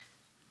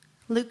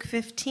Luke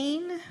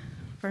 15,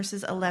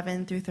 verses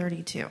 11 through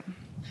 32.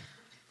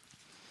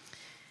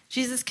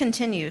 Jesus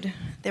continued,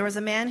 "There was a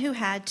man who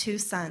had 2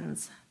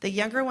 sons. The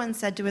younger one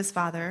said to his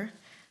father,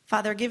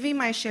 'Father, give me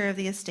my share of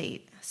the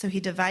estate.' So he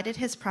divided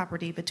his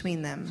property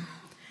between them.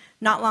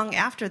 Not long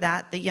after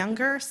that, the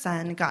younger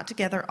son got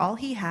together all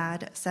he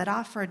had, set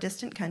off for a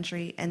distant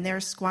country, and there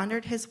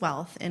squandered his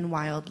wealth in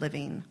wild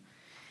living.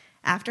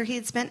 After he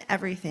had spent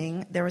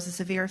everything, there was a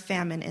severe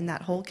famine in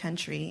that whole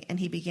country,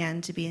 and he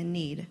began to be in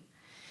need.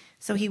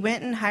 So he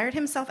went and hired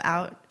himself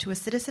out to a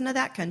citizen of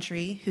that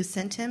country, who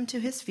sent him to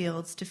his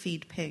fields to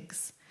feed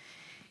pigs.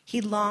 He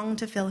longed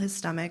to fill his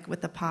stomach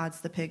with the pods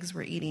the pigs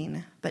were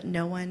eating, but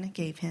no one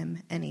gave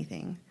him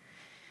anything.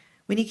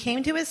 When he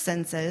came to his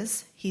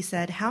senses, he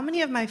said, 'How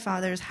many of my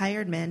father's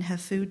hired men have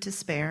food to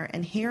spare,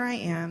 and here I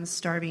am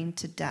starving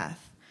to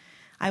death?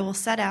 I will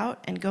set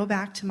out and go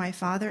back to my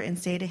father and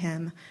say to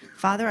him,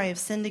 Father, I have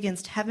sinned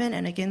against heaven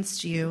and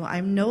against you. I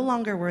am no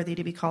longer worthy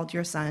to be called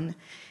your son.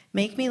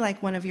 Make me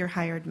like one of your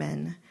hired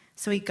men.'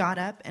 So he got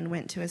up and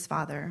went to his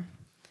father.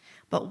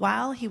 But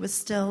while he was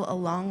still a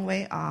long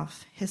way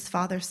off, his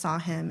father saw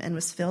him and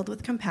was filled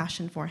with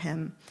compassion for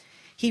him.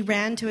 He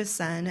ran to his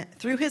son,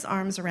 threw his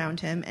arms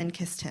around him, and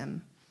kissed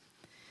him.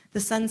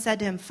 The son said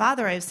to him,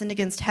 'Father, I have sinned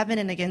against heaven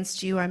and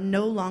against you. I am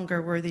no longer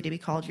worthy to be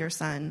called your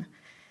son.'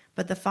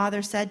 But the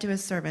father said to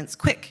his servants,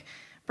 'Quick,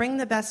 bring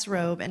the best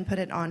robe and put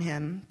it on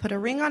him. Put a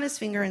ring on his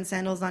finger and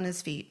sandals on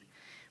his feet.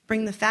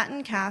 Bring the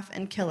fattened calf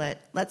and kill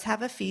it. Let's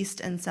have a feast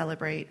and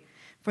celebrate.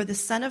 For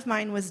this son of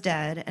mine was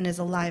dead and is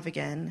alive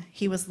again.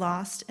 He was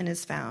lost and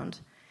is found.'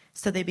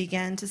 So they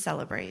began to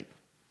celebrate.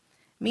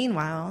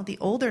 Meanwhile, the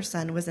older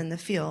son was in the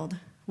field.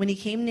 When he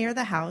came near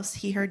the house,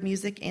 he heard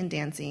music and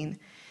dancing.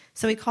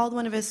 So he called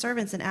one of his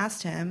servants and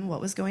asked him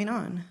what was going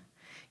on.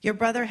 'Your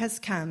brother has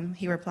come,'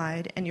 he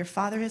replied, 'and your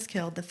father has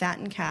killed the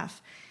fattened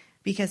calf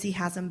because he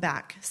has him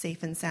back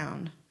safe and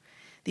sound.'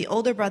 The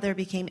older brother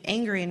became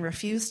angry and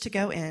refused to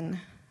go in.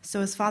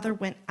 So his father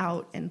went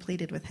out and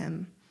pleaded with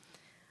him.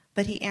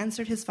 But he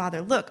answered his father,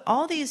 'Look,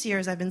 all these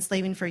years I've been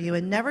slaving for you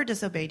and never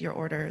disobeyed your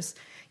orders.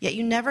 Yet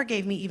you never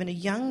gave me even a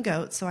young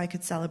goat so I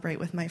could celebrate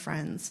with my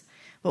friends.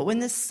 But when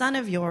this son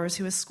of yours,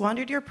 who has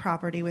squandered your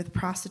property with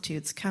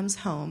prostitutes, comes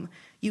home,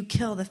 you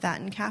kill the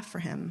fattened calf for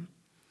him.'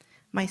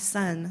 'My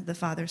son,' the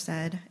father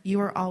said,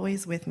 'you are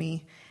always with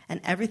me, and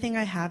everything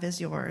I have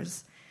is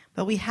yours.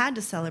 But we had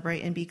to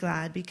celebrate and be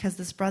glad because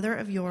this brother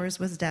of yours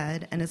was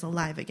dead and is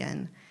alive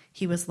again.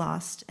 He was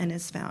lost and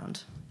is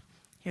found.'"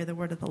 Hear the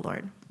word of the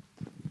Lord.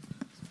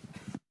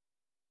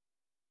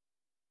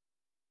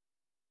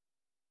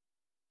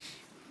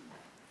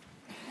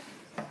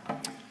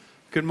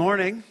 Good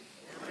morning.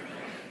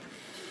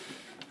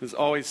 It's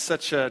always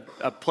such a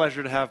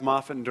pleasure to have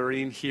Moffat and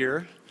Doreen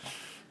here.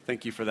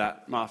 Thank you for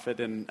that,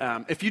 Moffat. And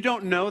if you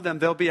don't know them,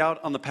 they'll be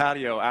out on the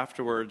patio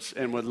afterwards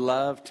and would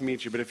love to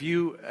meet you. But if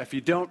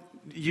you don't,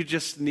 you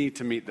just need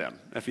to meet them.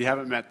 If you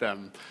haven't met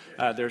them,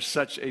 they're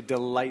such a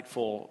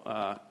delightful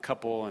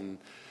couple,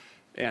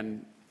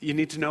 and you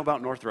need to know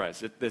about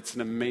Northrise. It's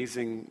an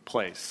amazing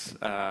place.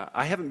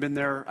 I haven't been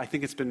there. I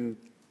think it's been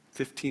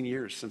 15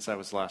 years since I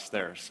was last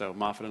there. So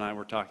Moffat and I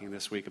were talking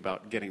this week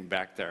about getting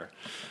back there,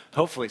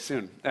 hopefully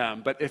soon.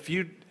 But if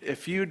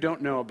you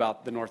don't know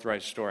about the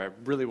Northrise store, I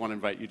really want to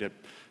invite you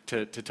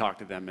to talk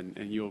to them,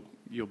 and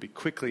you'll be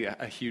quickly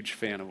a huge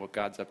fan of what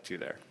God's up to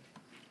there.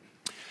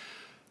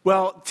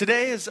 Well,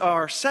 today is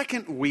our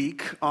second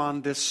week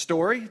on this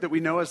story that we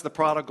know as the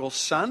prodigal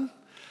son.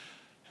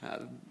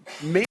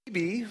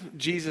 Maybe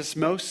Jesus'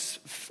 most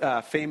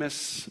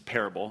famous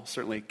parable,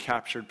 certainly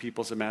captured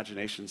people's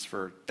imaginations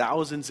for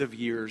thousands of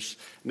years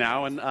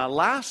now. And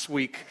last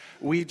week,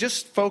 we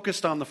just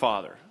focused on the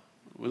father.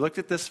 We looked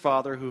at this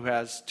father who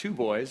has 2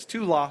 boys,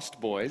 2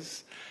 lost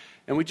boys,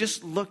 and we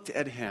just looked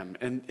at him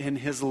and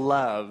his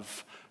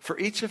love for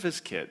each of his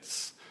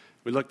kids.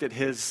 We looked at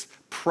his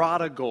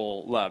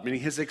prodigal love, meaning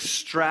his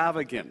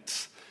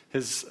extravagant,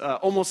 his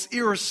almost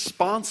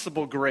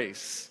irresponsible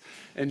grace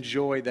and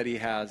joy that he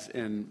has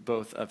in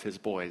both of his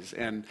boys.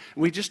 And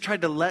we just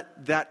tried to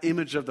let that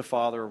image of the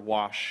Father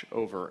wash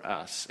over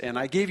us. And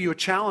I gave you a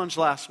challenge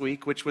last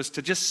week, which was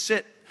to just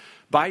sit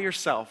by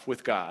yourself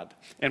with God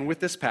and with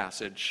this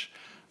passage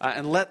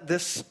and let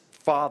this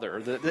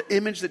Father, the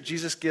image that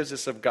Jesus gives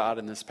us of God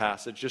in this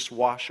passage, just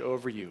wash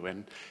over you,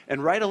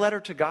 and write a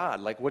letter to God.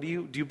 Like, what do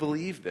you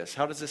believe this?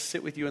 How does this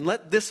sit with you? And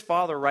let this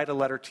Father write a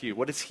letter to you.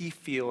 What does he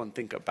feel and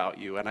think about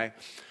you? And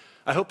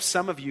I hope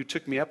some of you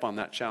took me up on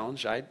that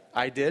challenge.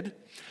 I did,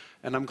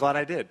 and I'm glad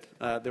I did.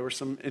 There were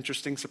some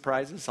interesting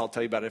surprises. I'll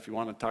tell you about it if you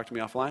want to talk to me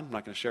offline. I'm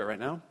not going to share it right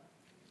now.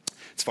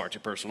 It's far too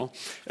personal.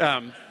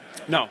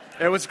 No,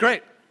 it was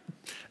great.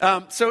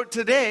 So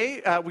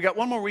today, we got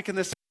one more week in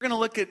this. We're going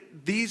to look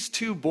at these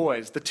 2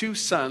 boys, the 2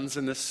 sons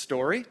in this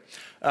story.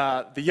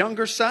 The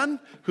younger son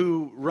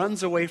who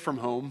runs away from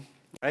home,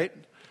 right?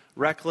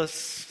 Reckless,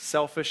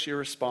 selfish,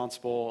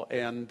 irresponsible.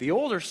 And the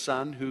older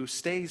son who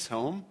stays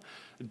home,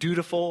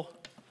 dutiful,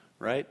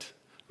 right?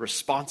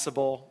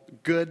 Responsible,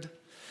 good.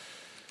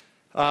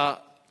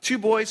 Two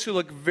boys who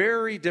look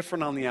very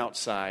different on the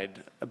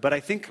outside, but I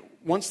think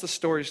once the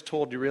story is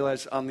told, you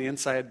realize on the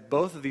inside,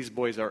 both of these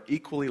boys are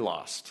equally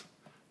lost.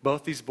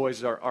 Both these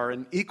boys are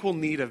in equal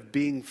need of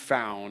being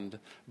found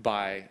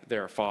by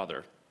their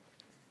father.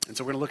 And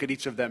so we're going to look at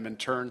each of them in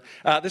turn.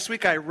 This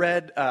week I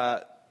read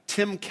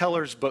Tim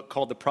Keller's book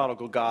called The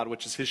Prodigal God,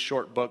 which is his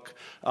short book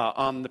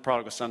on the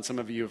prodigal son. Some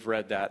of you have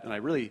read that, and I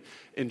really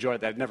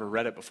enjoyed that. I'd never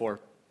read it before.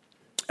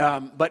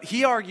 But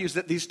he argues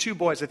that these two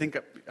boys, I think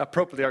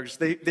appropriately argues,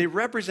 they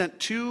represent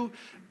two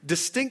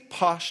distinct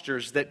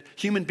postures that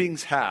human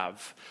beings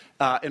have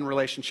in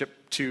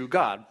relationship to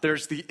God.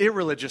 There's the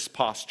irreligious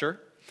posture,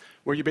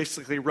 where you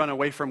basically run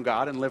away from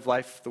God and live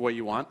life the way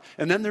you want.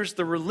 And then there's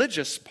the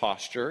religious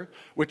posture,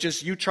 which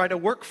is you try to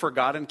work for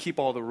God and keep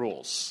all the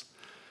rules.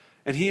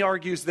 And he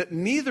argues that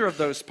neither of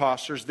those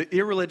postures, the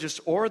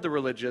irreligious or the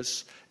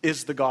religious,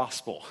 is the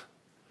gospel.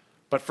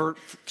 But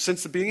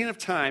since the beginning of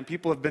time,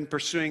 people have been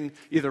pursuing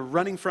either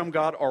running from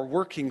God or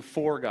working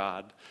for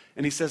God.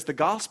 And he says the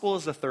gospel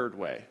is a third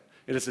way.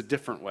 It is a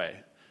different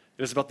way.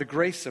 It is about the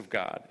grace of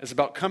God. It's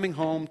about coming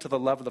home to the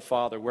love of the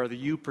Father, whether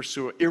you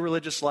pursue an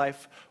irreligious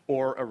life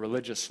or a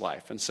religious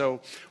life. And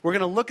so we're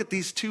going to look at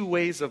these two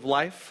ways of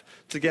life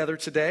together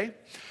today.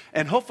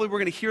 And hopefully we're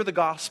going to hear the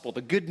gospel,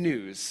 the good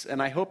news.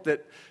 And I hope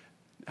that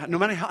no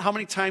matter how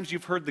many times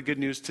you've heard the good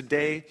news,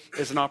 today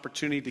is an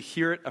opportunity to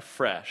hear it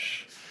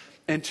afresh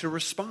and to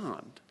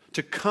respond,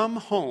 to come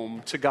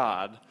home to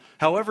God,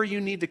 however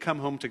you need to come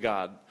home to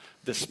God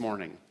this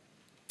morning.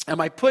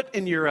 I put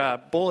in your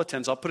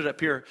bulletins, I'll put it up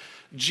here,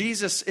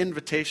 Jesus'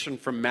 invitation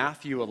from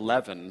Matthew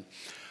 11,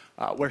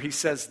 where he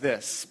says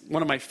this.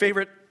 One of my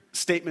favorite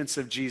statements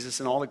of Jesus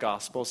in all the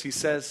Gospels. He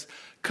says,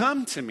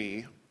 "Come to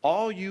me,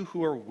 all you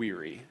who are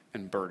weary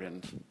and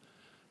burdened.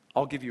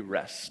 I'll give you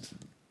rest.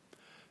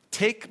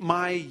 Take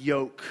my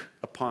yoke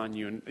upon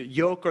you." And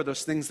yoke are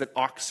those things that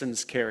oxen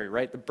carry,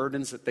 right? The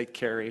burdens that they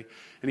carry.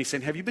 And he's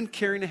saying, have you been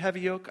carrying a heavy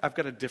yoke? I've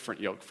got a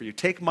different yoke for you.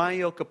 Take my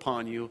yoke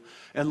upon you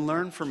and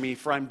learn from me,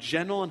 for I'm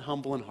gentle and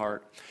humble in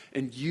heart,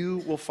 and you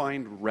will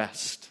find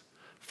rest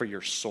for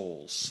your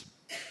souls.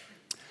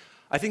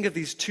 I think of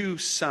these two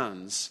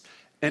sons,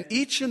 and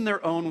each in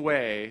their own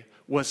way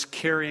was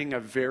carrying a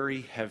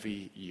very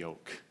heavy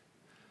yoke.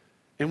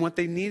 And what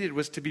they needed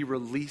was to be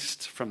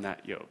released from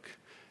that yoke.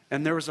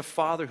 And there was a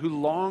father who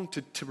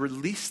longed to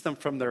release them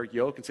from their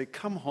yoke and say,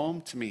 come home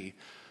to me.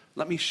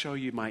 Let me show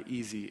you my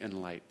easy and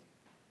light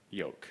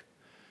yoke.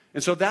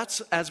 And so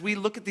that's, as we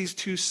look at these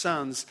two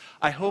sons,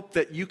 I hope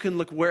that you can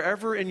look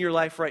wherever in your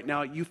life right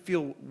now you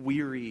feel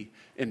weary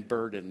and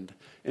burdened.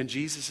 And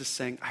Jesus is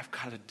saying, I've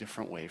got a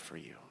different way for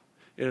you.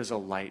 It is a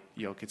light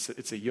yoke.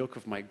 It's a yoke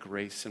of my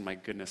grace and my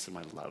goodness and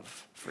my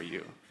love for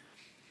you.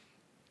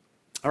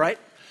 All right?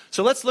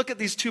 So let's look at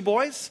these two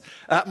boys.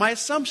 My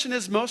assumption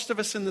is most of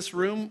us in this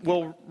room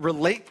will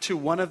relate to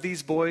one of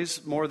these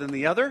boys more than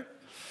the other.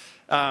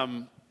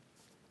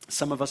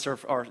 Some of us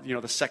are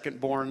the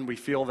second-born. We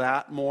feel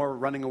that more,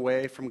 running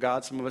away from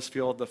God. Some of us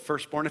feel the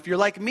firstborn. If you're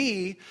like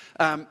me,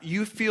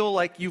 you feel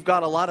like you've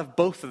got a lot of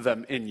both of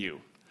them in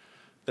you.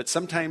 That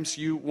sometimes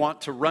you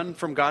want to run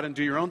from God and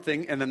do your own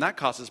thing, and then that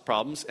causes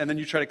problems. And then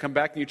you try to come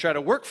back and you try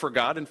to work for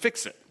God and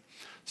fix it.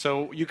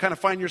 So you kind of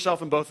find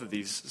yourself in both of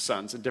these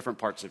sons in different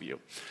parts of you.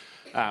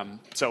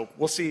 So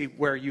we'll see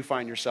where you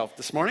find yourself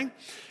this morning.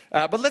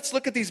 But let's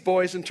look at these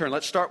boys in turn.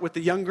 Let's start with the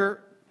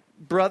younger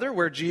brother,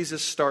 where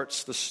Jesus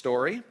starts the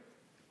story.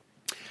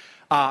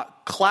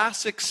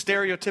 Classic,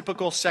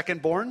 stereotypical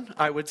second-born,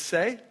 I would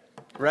say,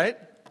 right?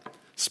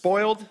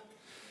 Spoiled.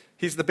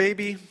 He's the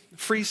baby,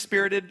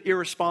 free-spirited,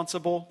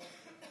 irresponsible,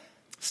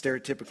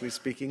 stereotypically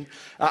speaking.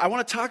 I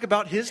want to talk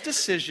about his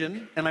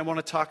decision, and I want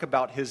to talk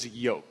about his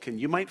yoke. And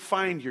you might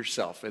find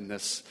yourself in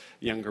this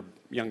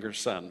younger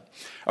son.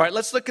 All right,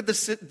 let's look at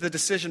the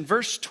decision.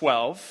 Verse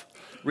 12,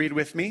 read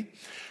with me.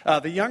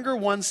 The younger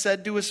one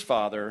said to his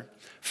father,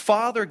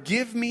 "Father,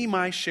 give me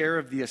my share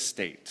of the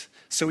estate."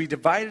 So he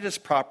divided his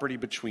property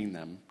between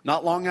them.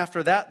 Not long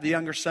after that, the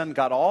younger son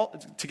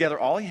got together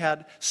all he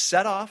had,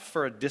 set off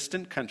for a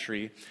distant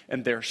country,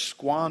 and there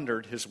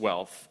squandered his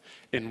wealth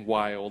in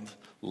wild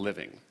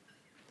living.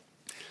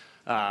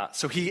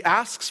 So he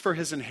asks for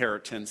his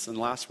inheritance, and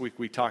last week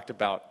we talked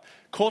about,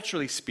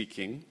 culturally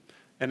speaking,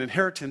 an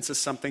inheritance is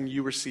something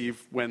you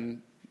receive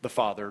when the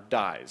father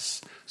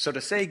dies. So to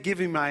say, give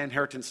me my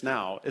inheritance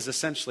now, is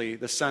essentially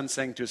the son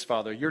saying to his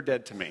father, you're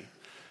dead to me.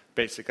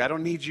 Basically, I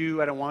don't need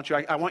you, I don't want you,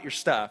 I want your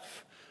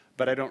stuff,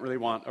 but I don't really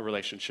want a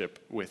relationship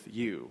with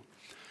you.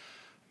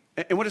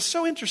 And what is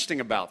so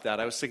interesting about that,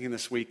 I was thinking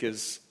this week,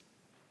 is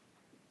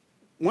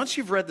once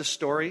you've read the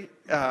story,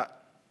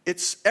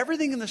 it's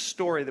everything in the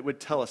story that would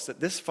tell us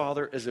that this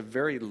father is a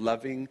very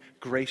loving,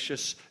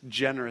 gracious,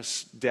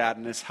 generous dad,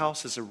 and his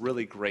house is a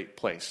really great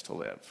place to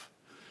live.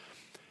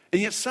 And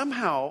yet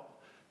somehow,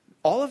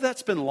 all of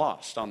that's been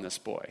lost on this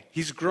boy.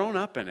 He's grown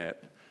up in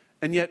it,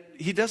 and yet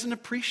he doesn't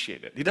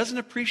appreciate it. He doesn't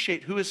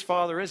appreciate who his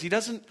father is. He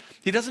doesn't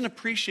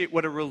appreciate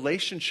what a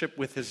relationship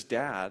with his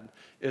dad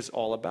is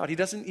all about. He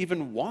doesn't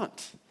even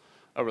want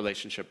a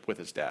relationship with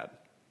his dad.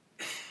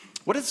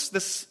 What does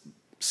this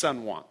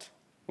son want?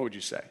 What would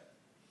you say?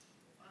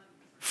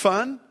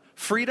 Fun?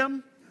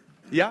 Freedom?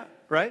 Yeah,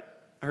 right?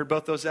 I heard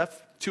both those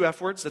two F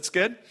words. That's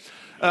good.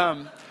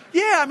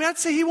 I'd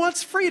say he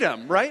wants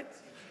freedom, right?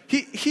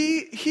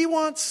 He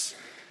wants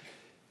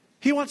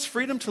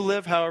freedom to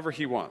live however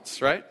he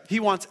wants, right? He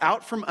wants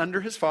out from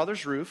under his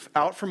father's roof,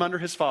 out from under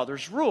his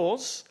father's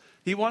rules.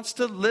 He wants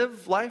to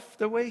live life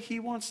the way he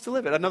wants to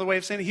live it. Another way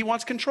of saying it, he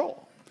wants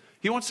control.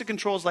 He wants to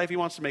control his life. He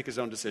wants to make his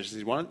own decisions.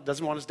 He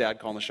doesn't want his dad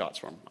calling the shots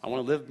for him. I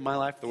want to live my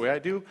life the way I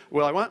do,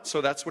 well I want,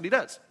 so that's what he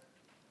does.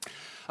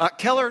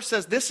 Keller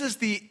says this is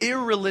the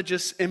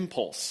irreligious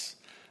impulse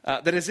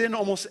that is in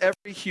almost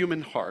every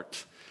human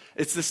heart.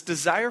 It's this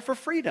desire for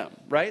freedom,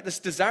 right? This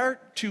desire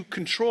to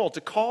control,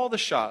 to call the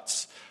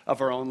shots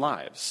of our own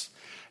lives.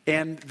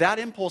 And that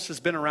impulse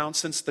has been around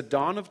since the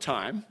dawn of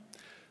time.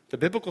 The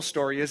biblical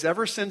story is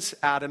ever since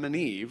Adam and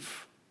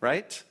Eve,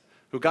 right?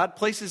 Who God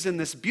places in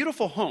this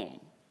beautiful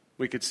home,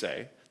 we could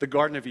say, the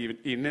Garden of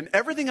Eden. And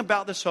everything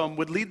about this home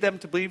would lead them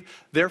to believe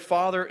their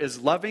Father is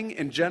loving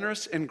and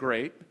generous and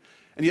great.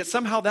 And yet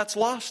somehow that's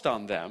lost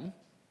on them.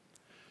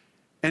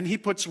 And he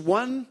puts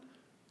one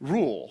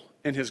rule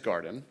in his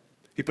garden.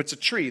 He puts a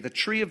tree, the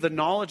tree of the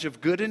knowledge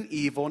of good and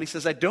evil. And he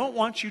says, I don't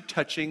want you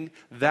touching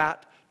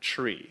that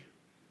tree.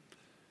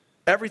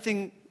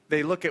 Everything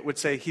they look at would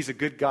say, he's a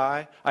good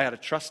guy. I ought to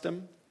trust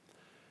him.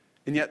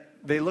 And yet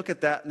they look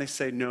at that and they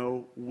say,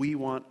 no, we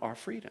want our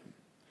freedom.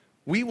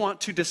 We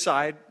want to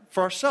decide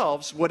for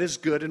ourselves what is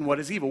good and what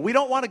is evil. We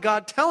don't want a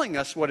God telling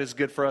us what is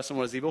good for us and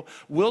what is evil.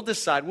 We'll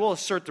decide, we'll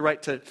assert the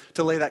right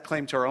to lay that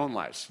claim to our own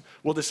lives.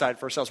 We'll decide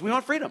for ourselves. We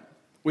want freedom.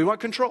 We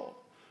want control.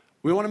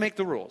 We want to make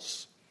the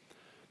rules.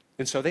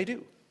 And so they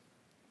do.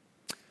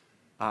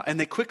 And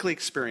they quickly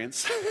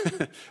experience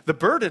the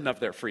burden of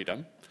their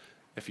freedom,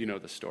 if you know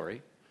the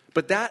story.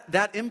 But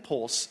that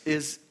impulse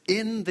is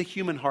in the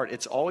human heart.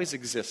 It's always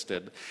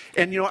existed.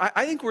 And,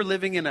 I think we're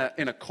living in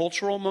a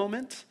cultural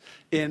moment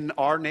in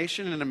our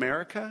nation, in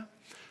America,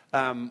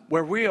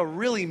 where we are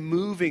really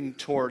moving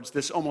towards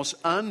this almost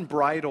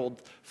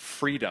unbridled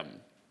freedom.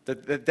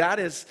 That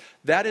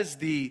is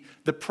the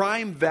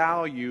prime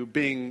value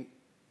being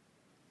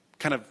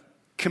kind of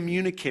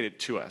communicated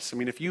to us. I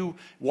mean, if you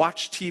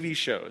watch TV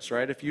shows,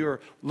 right? If you're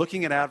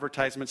looking at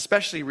advertisements,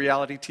 especially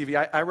reality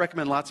TV, I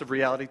recommend lots of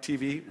reality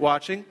TV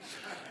watching,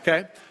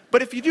 okay?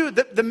 But if you do,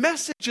 the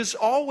message is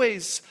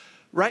always,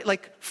 right?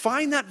 Like,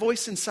 find that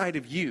voice inside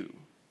of you,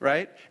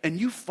 right? And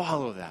you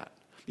follow that.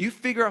 You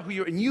figure out who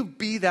you are, and you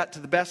be that to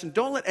the best, and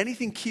don't let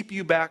anything keep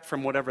you back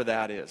from whatever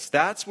that is.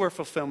 That's where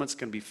fulfillments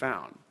can be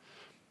found.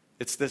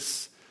 It's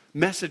this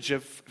message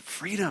of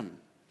freedom.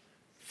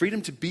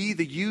 Freedom to be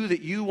the you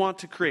that you want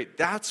to create.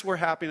 That's where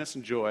happiness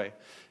and joy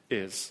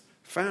is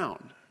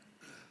found.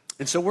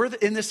 And so we're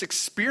in this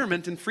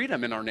experiment in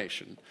freedom in our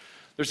nation.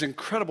 There's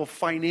incredible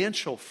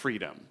financial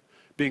freedom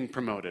being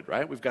promoted,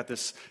 right? We've got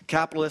this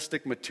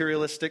capitalistic,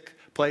 materialistic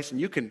place, and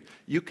you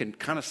can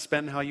kind of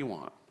spend how you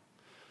want.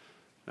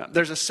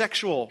 There's a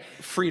sexual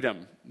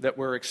freedom that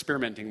we're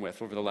experimenting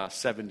with over the last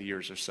 70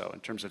 years or so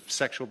in terms of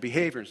sexual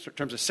behavior, in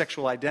terms of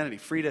sexual identity,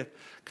 free to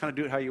kind of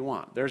do it how you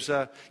want. There's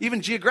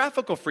even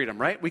geographical freedom,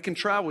 right? We can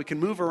travel, we can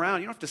move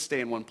around. You don't have to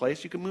stay in one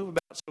place. You can move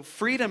about. So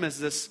freedom is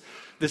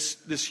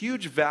this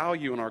huge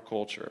value in our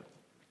culture.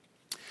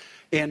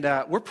 And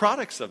we're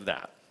products of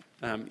that,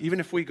 even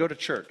if we go to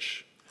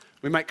church.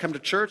 We might come to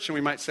church and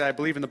we might say, I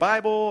believe in the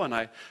Bible and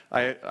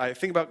I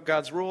think about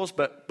God's rules,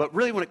 but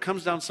really when it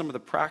comes down to some of the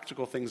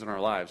practical things in our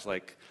lives,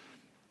 like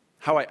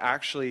how I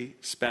actually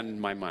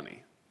spend my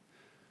money,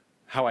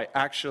 how I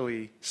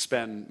actually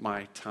spend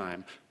my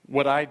time,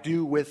 what I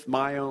do with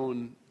my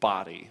own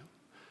body,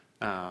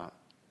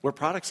 we're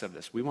products of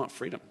this. We want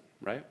freedom,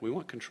 right? We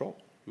want control.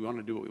 We want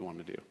to do what we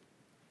want to do.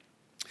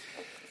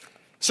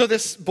 So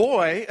this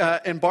boy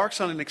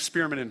embarks on an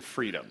experiment in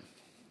freedom,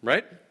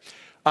 right?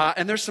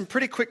 And there's some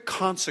pretty quick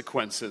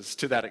consequences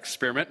to that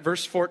experiment.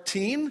 Verse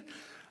 14,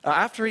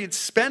 after he had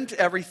spent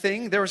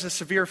everything, there was a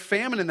severe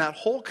famine in that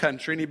whole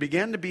country, and he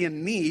began to be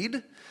in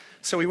need.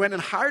 So he went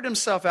and hired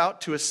himself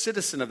out to a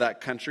citizen of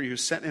that country who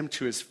sent him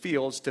to his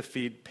fields to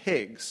feed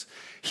pigs.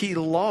 He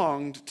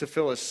longed to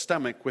fill his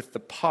stomach with the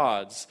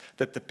pods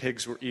that the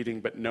pigs were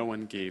eating, but no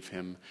one gave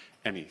him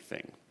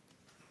anything.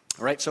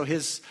 All right, so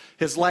his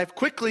life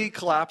quickly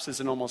collapses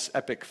in almost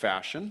epic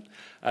fashion.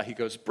 He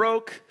goes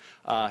broke.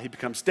 He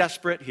becomes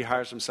desperate. He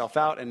hires himself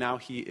out, and now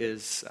he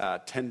is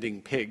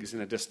tending pigs in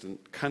a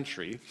distant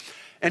country.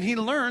 And he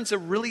learns a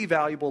really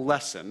valuable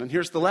lesson. And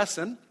here's the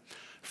lesson.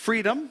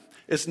 Freedom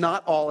is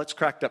not all it's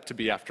cracked up to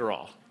be after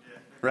all.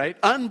 Right?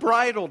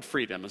 Unbridled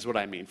freedom is what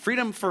I mean.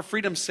 Freedom for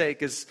freedom's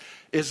sake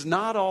is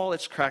not all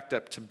it's cracked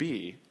up to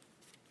be.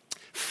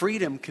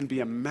 Freedom can be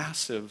a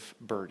massive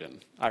burden,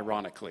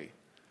 ironically.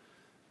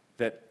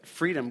 That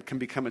freedom can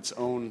become its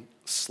own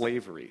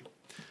slavery.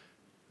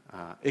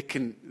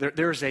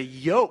 There's a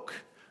yoke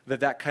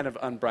that kind of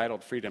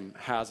unbridled freedom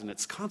has, and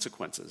its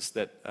consequences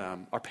that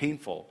are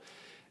painful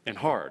and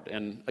hard.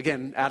 And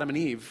again, Adam and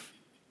Eve,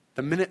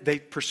 the minute they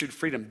pursued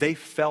freedom, they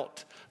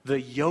felt the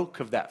yoke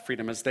of that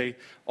freedom as they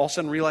all of a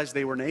sudden realized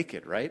they were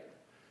naked, right?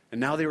 And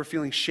now they were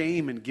feeling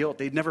shame and guilt.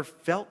 They'd never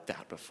felt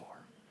that before.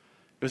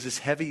 It was this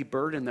heavy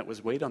burden that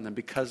was weighed on them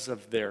because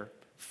of their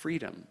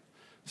freedom,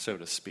 so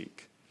to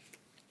speak.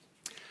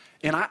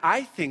 And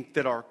I think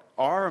that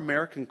our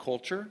American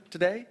culture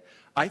today,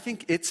 I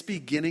think it's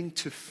beginning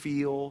to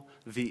feel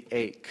the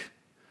ache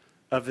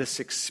of this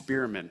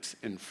experiment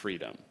in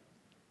freedom.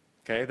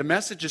 Okay? The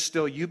message is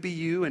still you be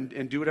you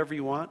and do whatever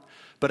you want.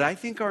 But I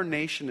think our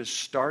nation is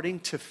starting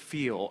to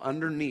feel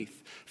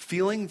underneath,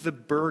 feeling the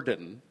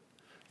burden,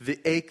 the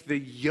ache, the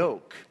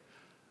yoke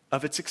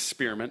of its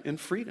experiment in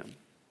freedom.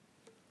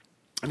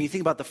 I mean, you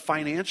think about the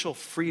financial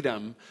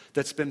freedom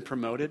that's been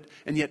promoted,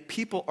 and yet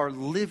people are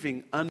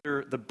living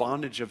under the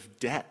bondage of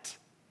debt.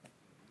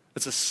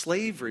 It's a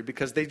slavery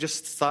because they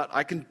just thought,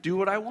 I can do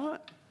what I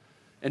want.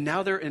 And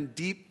now they're in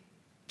deep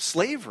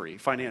slavery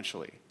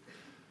financially.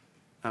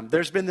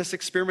 There's been this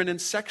experiment in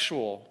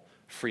sexual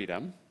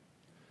freedom.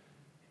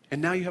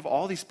 And now you have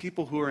all these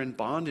people who are in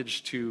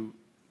bondage to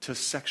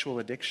sexual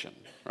addiction,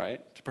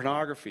 right? To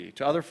pornography,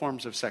 to other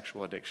forms of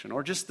sexual addiction,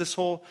 or just this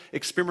whole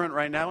experiment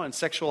right now in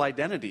sexual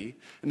identity.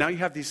 And now you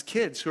have these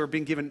kids who are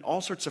being given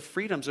all sorts of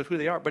freedoms of who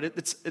they are, but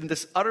it's in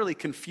this utterly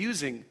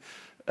confusing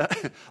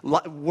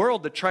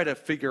world to try to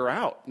figure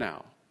out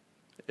now.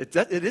 It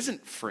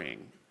isn't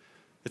freeing.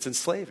 It's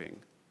enslaving.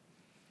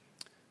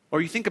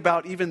 Or you think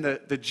about even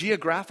the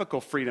geographical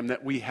freedom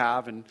that we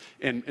have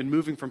and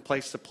moving from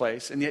place to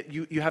place. And yet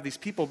you have these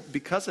people,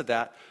 because of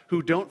that,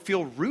 who don't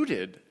feel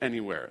rooted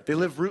anywhere. They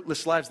live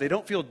rootless lives. They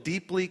don't feel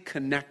deeply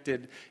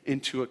connected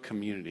into a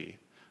community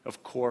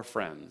of core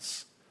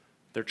friends.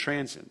 They're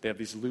transient. They have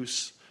these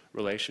loose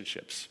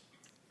relationships.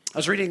 I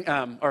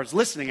was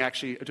listening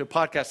actually to a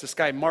podcast, this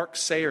guy, Mark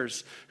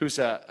Sayers, who's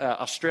an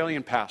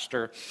Australian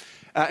pastor.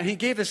 And he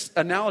gave this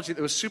analogy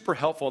that was super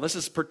helpful. This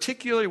is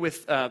particularly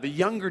with the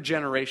younger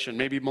generation,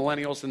 maybe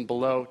millennials and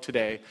below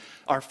today,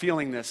 are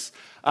feeling this.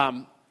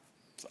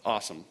 It's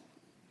awesome.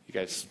 You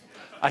guys,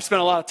 I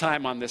spent a lot of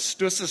time on this.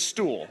 This is a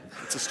stool.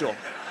 It's a stool.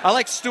 I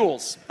like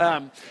stools.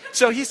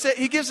 So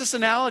he gives this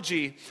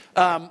analogy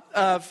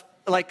of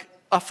like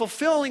a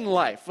fulfilling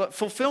life.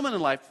 Fulfillment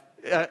in life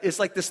is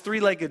like this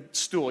three-legged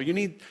stool. You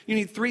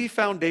need three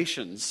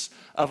foundations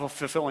of a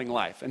fulfilling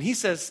life. And he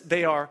says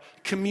they are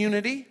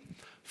community,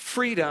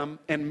 freedom,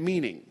 and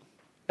meaning.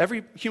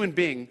 Every human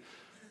being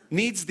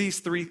needs these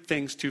three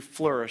things to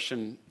flourish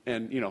and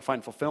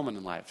find fulfillment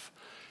in life.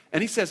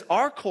 And he says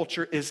our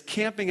culture is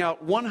camping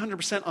out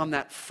 100% on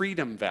that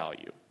freedom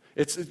value.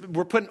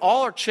 We're putting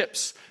all our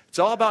chips. It's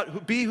all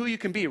about be who you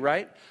can be,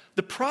 right?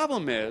 The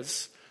problem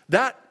is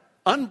that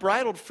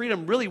unbridled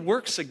freedom really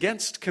works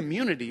against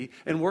community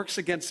and works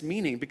against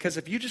meaning, because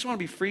if you just want to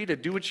be free to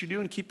do what you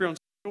do and keep your own,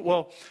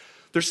 well,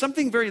 there's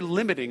something very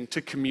limiting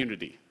to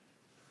community,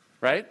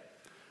 right?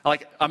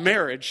 Like a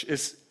marriage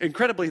is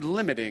incredibly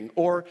limiting,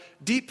 or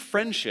deep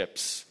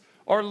friendships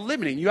are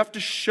limiting. You have to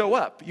show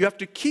up. You have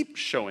to keep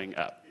showing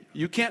up.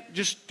 You can't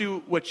just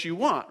do what you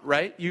want,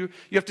 right? You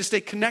have to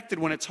stay connected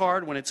when it's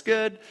hard, when it's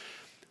good.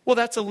 Well,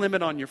 that's a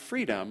limit on your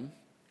freedom.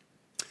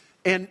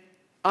 And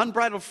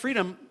unbridled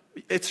freedom,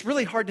 it's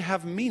really hard to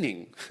have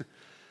meaning.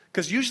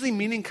 Because usually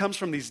meaning comes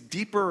from these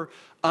deeper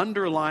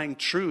underlying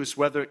truths,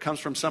 whether it comes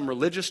from some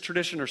religious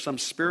tradition or some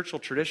spiritual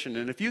tradition.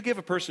 And if you give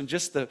a person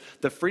just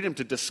the freedom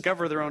to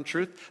discover their own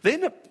truth, they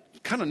end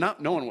up kind of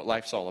not knowing what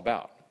life's all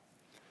about.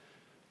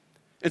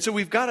 And so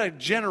we've got a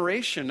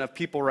generation of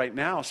people right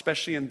now,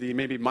 especially in the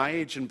maybe my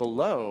age and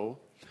below,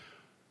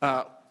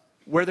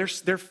 where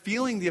they're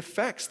feeling the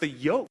effects, the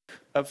yoke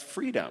of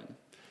freedom.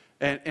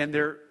 And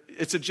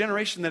it's a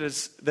generation that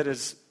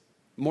is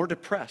more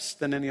depressed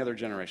than any other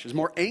generation, is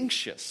more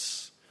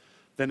anxious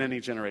than any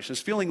generation,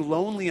 is feeling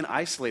lonely and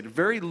isolated,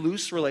 very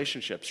loose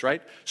relationships,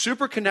 right?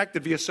 Super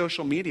connected via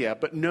social media,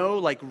 but no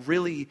like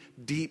really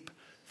deep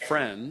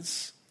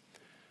friends,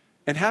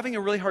 and having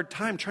a really hard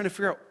time trying to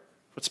figure out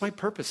what's my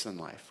purpose in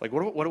life? Like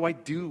what do I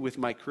do with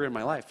my career and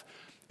my life?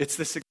 It's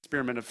this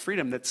experiment of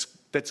freedom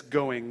that's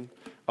going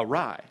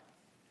awry.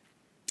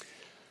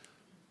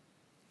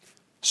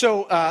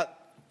 So,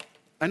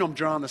 I know I'm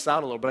drawing this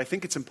out a little, but I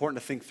think it's important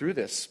to think through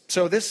this.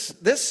 So this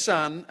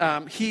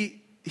son,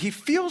 he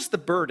feels the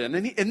burden,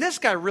 and this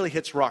guy really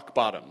hits rock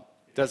bottom,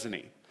 doesn't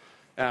he?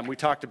 We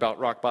talked about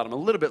rock bottom a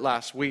little bit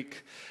last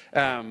week,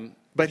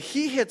 but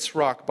he hits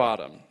rock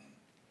bottom.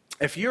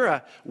 If you're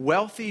a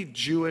wealthy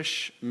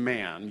Jewish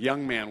man,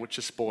 young man, which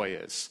this boy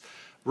is,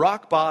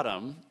 rock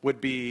bottom would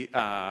be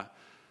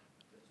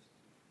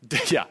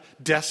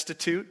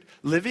destitute,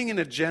 living in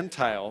a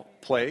Gentile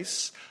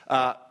place,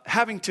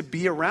 having to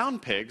be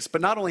around pigs, but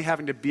not only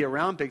having to be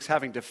around pigs,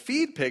 having to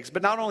feed pigs,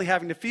 but not only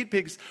having to feed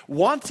pigs,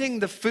 wanting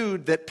the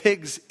food that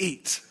pigs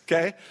eat,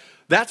 okay?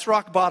 That's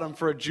rock bottom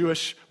for a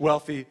Jewish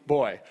wealthy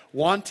boy,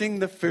 wanting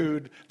the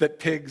food that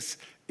pigs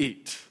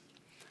eat.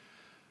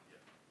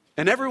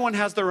 And everyone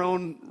has their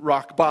own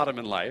rock bottom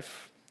in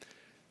life.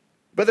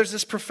 But there's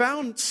this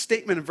profound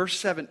statement in verse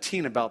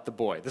 17 about the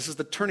boy. This is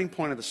the turning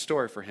point of the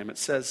story for him. It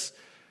says,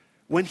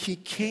 when he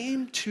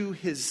came to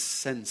his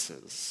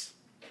senses,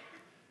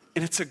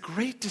 And it's a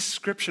great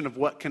description of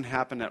what can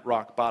happen at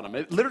rock bottom.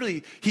 It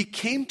literally, he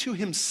came to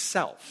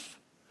himself.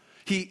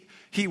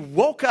 He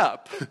woke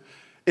up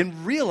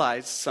and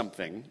realized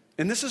something.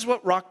 And this is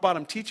what rock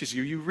bottom teaches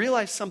you. You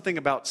realize something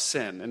about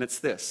sin, and it's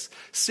this.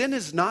 Sin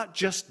is not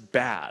just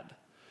bad.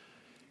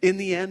 In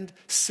the end,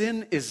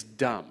 sin is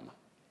dumb.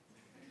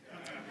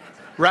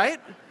 Right?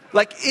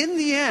 Like, in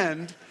the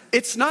end,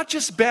 it's not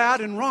just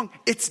bad and wrong.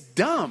 It's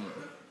dumb.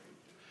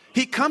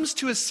 He comes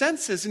to his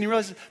senses and he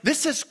realizes,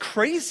 this is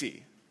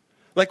crazy.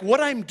 Like, what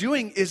I'm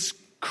doing is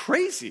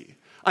crazy.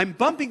 I'm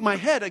bumping my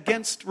head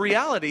against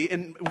reality,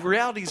 and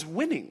reality's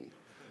winning.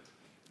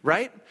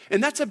 Right?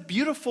 And that's a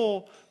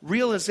beautiful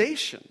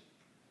realization.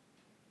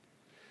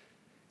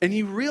 And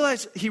he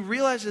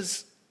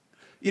realizes,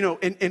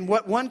 and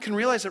what one can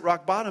realize at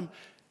rock bottom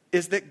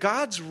is that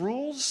God's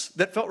rules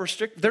that felt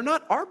restricted, they're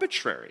not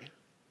arbitrary.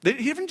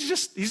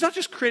 He's not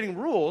just creating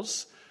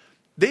rules,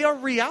 they are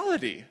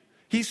reality.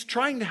 He's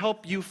trying to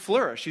help you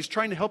flourish. He's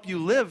trying to help you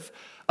live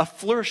a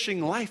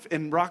flourishing life,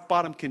 and rock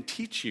bottom can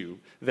teach you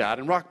that.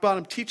 And rock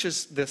bottom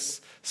teaches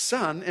this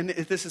son, and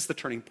this is the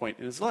turning point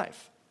in his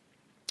life.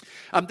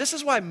 This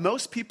is why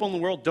most people in the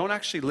world don't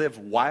actually live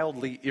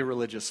wildly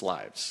irreligious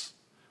lives.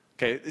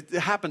 Okay, it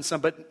happens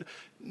some, but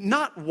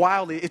not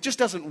wildly. It just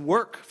doesn't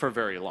work for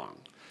very long.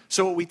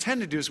 So what we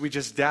tend to do is we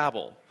just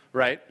dabble,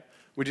 right?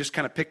 We just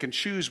kind of pick and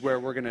choose where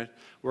we're gonna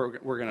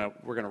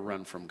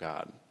run from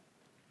God.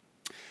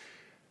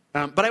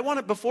 But I want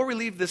to, before we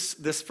leave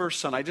this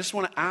first son, I just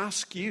want to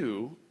ask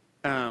you,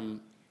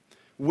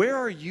 where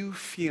are you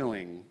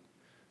feeling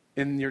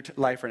in your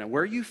life right now?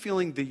 Where are you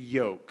feeling the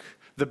yoke,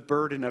 the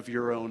burden of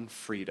your own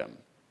freedom?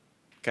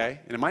 Okay?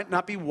 And it might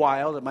not be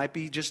wild, it might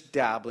be just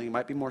dabbling, it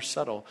might be more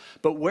subtle.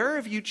 But where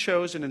have you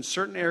chosen in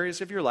certain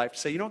areas of your life to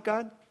say, you know what,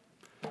 God?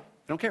 I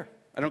don't care.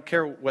 I don't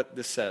care what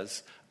this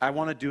says. I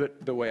want to do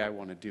it the way I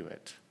want to do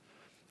it.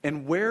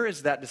 And where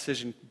is that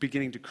decision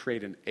beginning to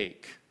create an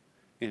ache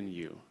in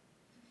you?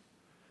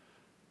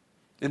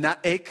 And that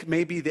ache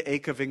may be the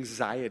ache of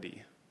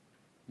anxiety,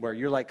 where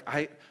you're like,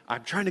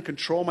 I'm trying to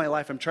control my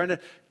life. I'm trying to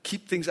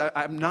keep things,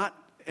 I'm not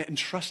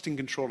entrusting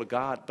control to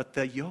God, but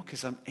the yoke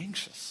is I'm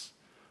anxious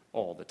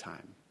all the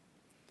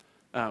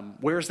time.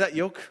 Where is that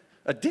yoke?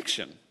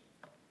 Addiction.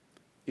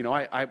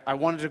 I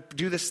wanted to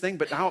do this thing,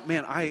 but now,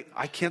 man,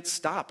 I can't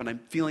stop, and I'm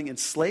feeling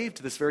enslaved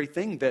to this very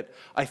thing that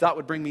I thought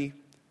would bring me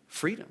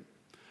freedom.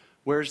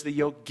 Where's the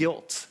yoke?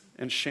 Guilt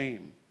and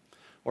shame,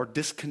 or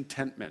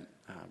discontentment,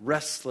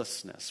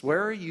 restlessness.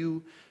 Where are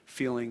you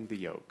feeling the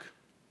yoke?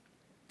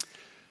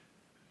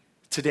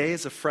 Today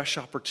is a fresh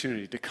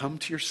opportunity to come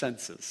to your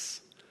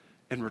senses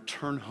and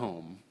return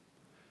home.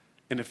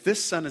 And if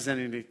this son is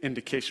any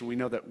indication, we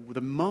know that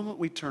the moment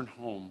we turn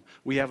home,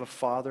 we have a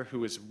Father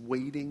who is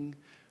waiting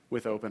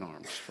with open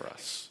arms for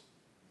us.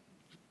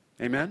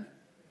 Amen?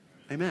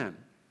 Amen.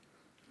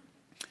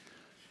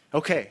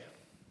 Okay,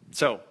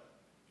 so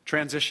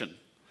transition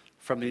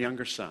from the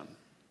younger son.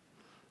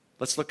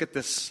 Let's look at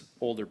this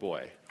older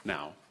boy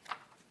now.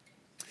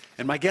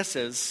 And my guess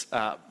is,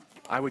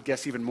 I would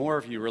guess even more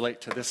of you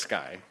relate to this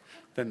guy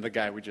than the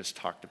guy we just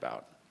talked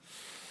about.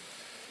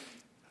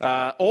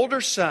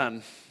 Older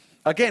son,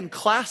 again,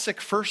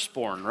 classic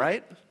firstborn,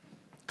 right?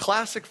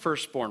 Classic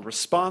firstborn,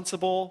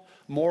 responsible,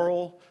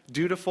 moral,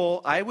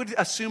 dutiful. I would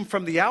assume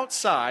from the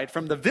outside,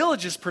 from the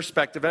village's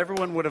perspective,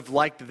 everyone would have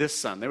liked this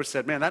son. They would have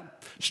said, man,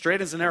 that straight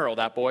as an arrow,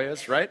 that boy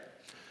is, right?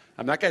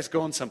 That guy's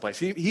going someplace.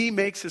 He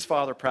makes his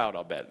father proud,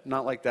 I'll bet.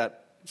 Not like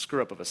that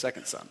screw up of a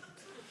second son,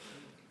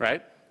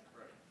 right?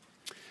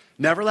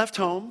 Never left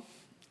home,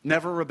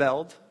 never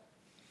rebelled.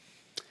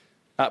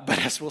 But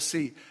as we'll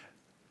see,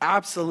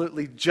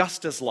 absolutely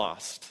just as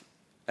lost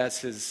as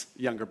his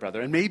younger brother,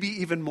 and maybe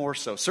even more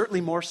so,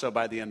 certainly more so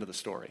by the end of the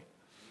story.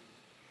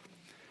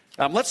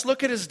 Let's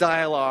look at his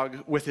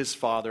dialogue with his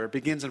father. It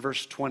begins in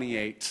verse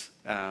 28.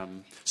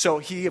 So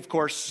he, of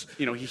course,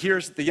 he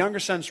hears the younger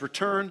son's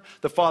return.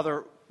 The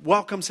father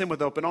welcomes him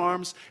with open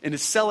arms and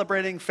is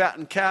celebrating,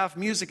 fattened calf,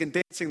 music and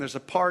dancing. There's a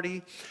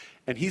party,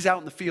 and he's out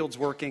in the fields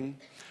working,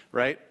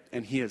 right?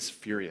 And he is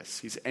furious.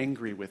 He's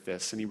angry with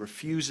this, and he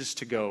refuses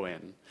to go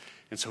in.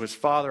 And so his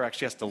father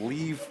actually has to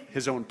leave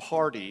his own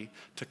party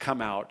to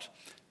come out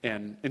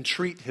and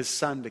entreat his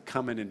son to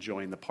come in and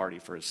join the party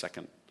for his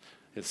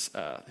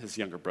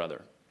younger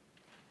brother.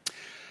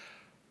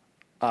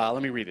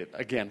 Let me read it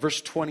again.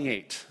 Verse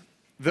 28.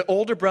 The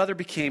older brother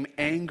became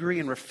angry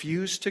and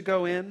refused to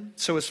go in.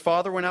 So his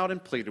father went out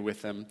and pleaded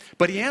with him.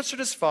 But he answered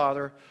his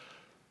father,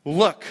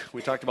 look,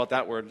 we talked about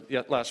that word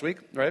last week,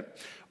 right?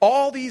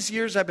 All these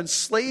years I've been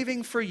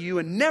slaving for you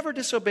and never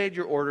disobeyed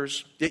your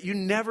orders, yet you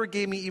never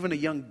gave me even a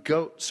young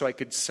goat so I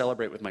could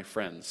celebrate with my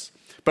friends.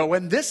 But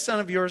when this son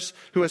of yours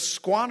who has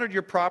squandered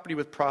your property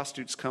with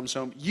prostitutes comes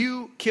home,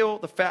 you kill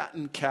the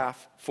fattened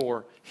calf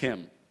for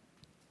him.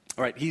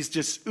 All right, he's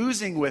just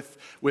oozing with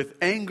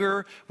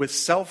anger, with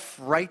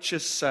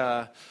self-righteous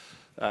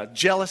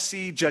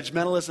jealousy,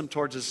 judgmentalism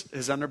towards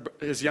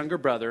his younger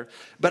brother.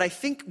 But I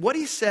think what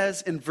he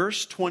says in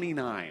verse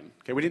 29,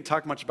 okay, we didn't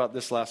talk much about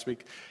this last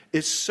week,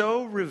 is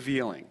so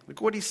revealing.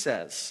 Look what he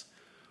says.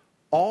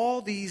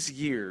 all these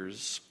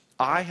years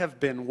I have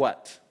been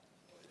what?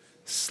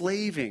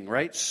 Slaving,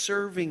 right?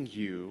 Serving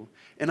you,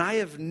 and I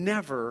have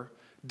never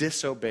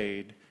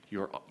disobeyed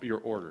your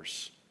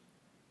orders.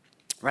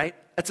 Right?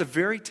 That's a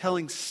very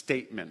telling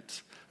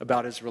statement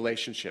about his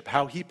relationship,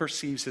 how he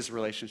perceives his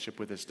relationship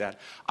with his dad.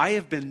 I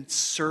have been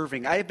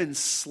serving, I have been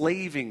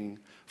slaving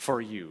for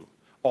you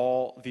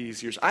all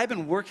these years. I've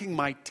been working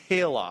my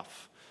tail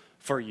off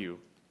for you,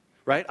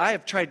 right? I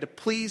have tried to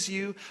please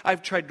you.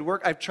 I've tried to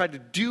work. I've tried to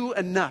do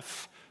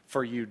enough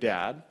for you,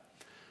 Dad.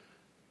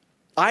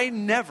 I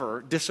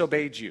never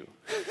disobeyed you.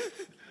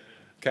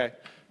 Okay?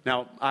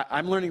 Now,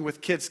 I'm learning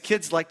with kids.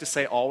 Kids like to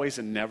say always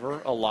and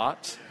never a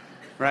lot,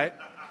 right?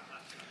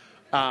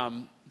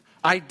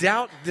 I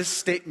doubt this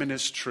statement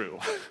is true.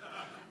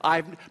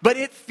 But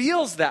it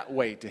feels that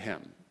way to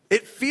him.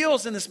 It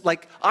feels in this,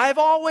 like, I've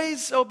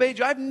always obeyed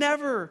you. I've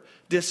never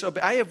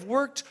disobeyed. I have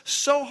worked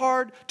so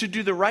hard to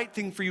do the right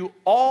thing for you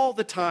all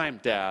the time,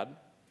 Dad.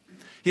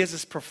 He has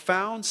this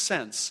profound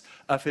sense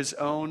of his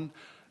own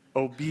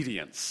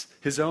obedience,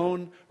 his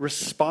own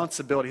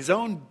responsibility, his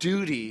own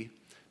duty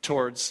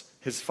towards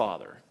his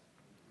father.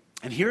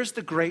 And here's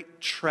the great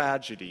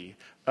tragedy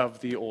of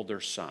the older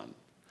son.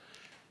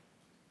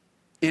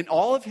 In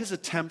all of his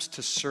attempts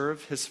to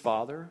serve his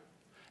father,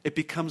 it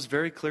becomes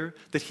very clear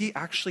that he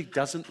actually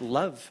doesn't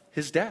love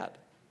his dad.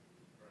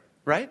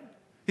 Right?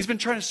 He's been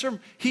trying to serve him.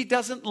 He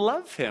doesn't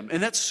love him.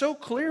 And that's so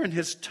clear in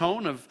his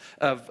tone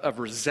of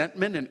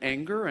resentment and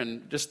anger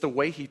and just the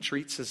way he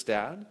treats his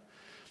dad.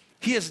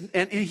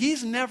 And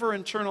he's never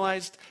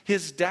internalized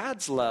his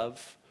dad's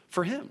love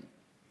for him.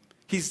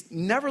 He's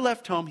never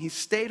left home. He's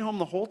stayed home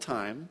the whole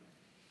time.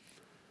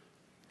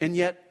 And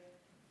yet,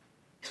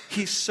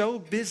 he's so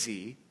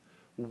busy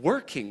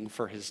working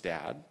for his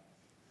dad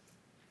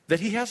that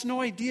he has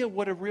no idea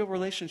what a real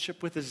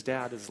relationship with his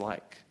dad is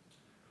like.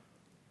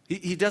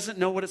 He doesn't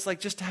know what it's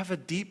like just to have a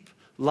deep,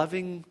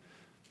 loving,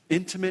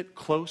 intimate,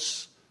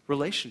 close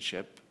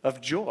relationship of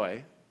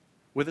joy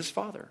with his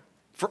father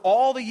for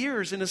all the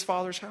years in his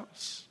father's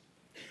house.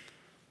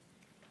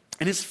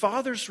 And his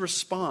father's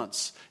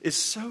response is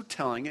so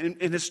telling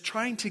and is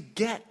trying to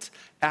get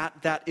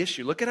at that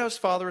issue. Look at how his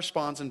father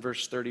responds in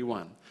verse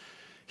 31.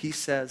 He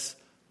says,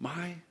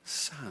 "My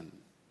son.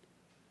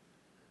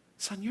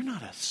 Son, you're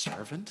not a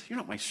servant. You're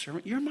not my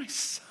servant. You're my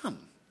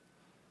son.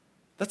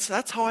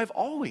 That's how I've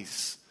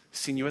always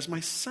seen you, as my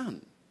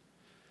son."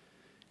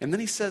 And then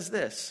he says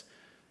this,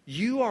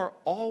 "You are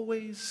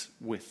always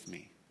with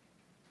me."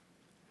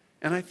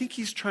 And I think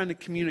he's trying to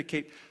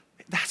communicate,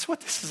 that's what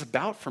this is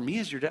about for me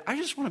as your dad. I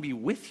just want to be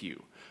with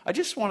you. I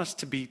just want us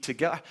to be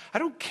together. I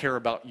don't care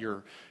about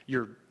your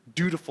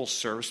dutiful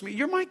service.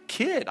 You're my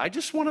kid. I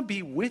just want to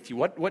be with you.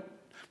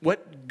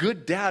 What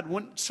good dad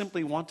wouldn't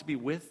simply want to be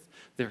with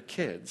their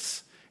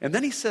kids? And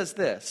then he says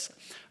this,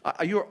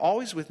 "You are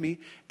always with me,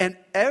 and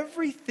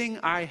everything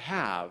I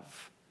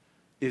have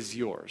is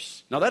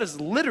yours." Now that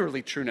is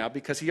literally true now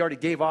because he already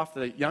gave off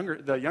the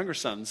younger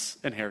son's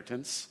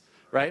inheritance,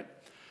 right?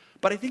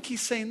 But I think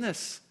he's saying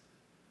this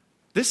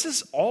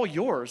is all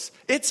yours.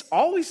 It's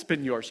always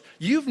been yours.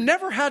 You've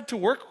never had to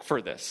work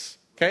for this,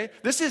 okay?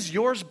 This is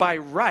yours by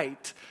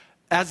right.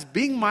 As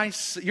being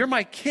you're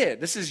my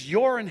kid. This is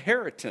your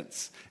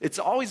inheritance. It's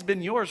always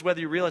been yours, whether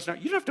you realize it or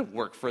not. You don't have to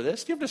work for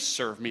this. You don't have to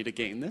serve me to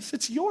gain this.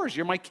 It's yours.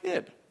 You're my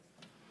kid.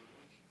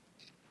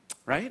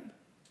 Right?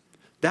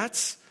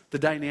 That's the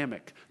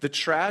dynamic. The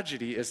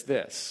tragedy is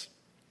this.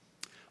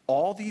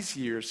 All these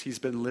years, he's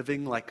been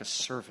living like a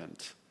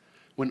servant,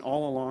 when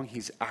all along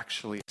he's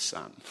actually a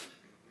son.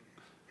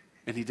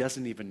 And he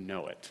doesn't even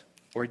know it.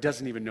 Or he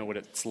doesn't even know what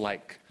it's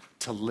like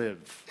to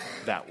live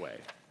that way.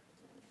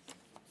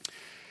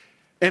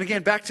 And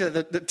again, back to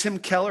the Tim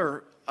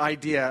Keller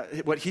idea,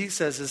 what he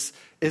says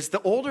is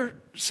the older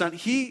son,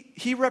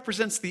 he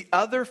represents the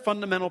other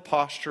fundamental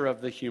posture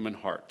of the human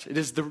heart. It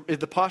is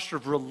the posture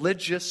of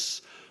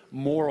religious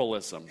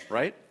moralism,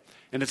 right?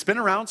 And it's been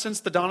around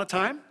since the dawn of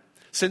time,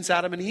 since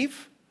Adam and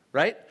Eve,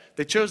 right?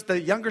 They chose the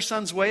younger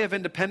son's way of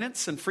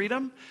independence and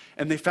freedom,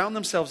 and they found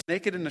themselves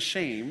naked and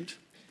ashamed.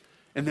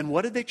 And then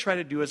what did they try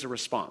to do as a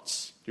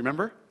response? Do you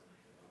remember?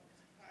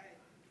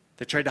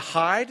 They tried to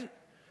hide.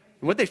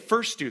 And what did they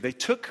first do? They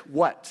took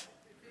what?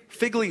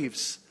 Fig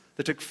leaves.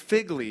 They took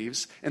fig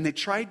leaves and they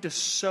tried to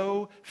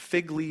sew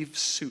fig leaf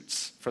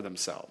suits for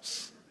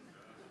themselves,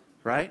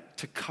 right?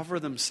 To cover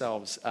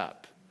themselves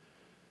up.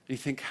 And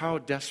you think, how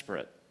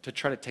desperate to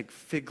try to take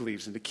fig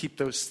leaves and to keep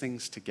those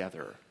things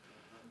together,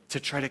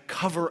 to try to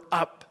cover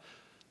up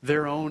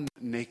their own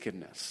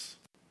nakedness.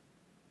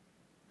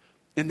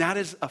 And that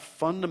is a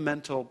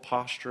fundamental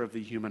posture of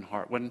the human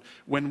heart.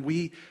 When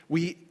we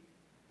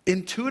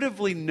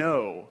intuitively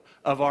know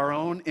of our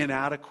own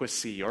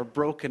inadequacy or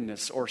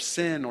brokenness or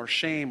sin or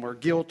shame or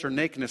guilt or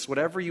nakedness,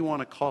 whatever you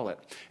want to call it.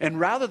 And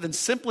rather than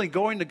simply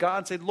going to God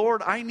and say,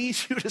 "Lord, I need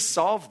you to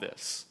solve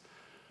this,"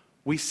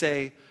 we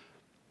say,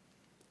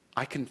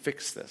 "I can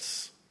fix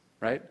this,"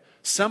 right?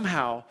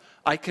 Somehow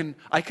I can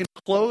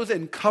clothe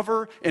and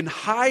cover and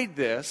hide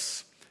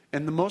this.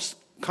 And the most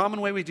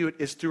common way we do it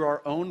is through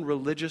our own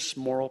religious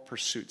moral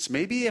pursuits.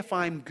 Maybe if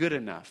I'm good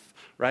enough,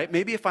 right?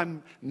 Maybe if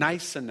I'm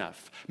nice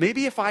enough.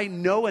 Maybe if I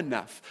know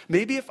enough.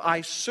 Maybe if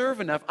I serve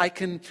enough, I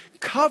can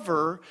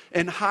cover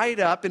and hide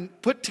up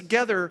and put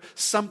together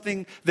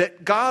something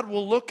that God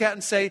will look at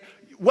and say,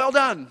 well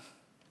done.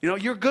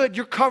 You're good.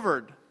 You're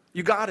covered.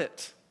 You got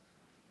it.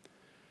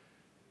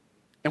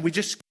 And we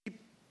just keep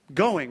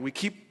going. We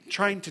keep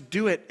trying to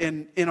do it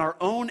in our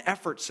own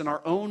efforts, in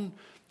our own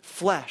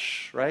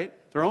flesh, right?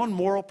 Their own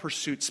moral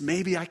pursuits.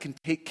 Maybe I can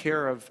take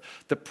care of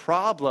the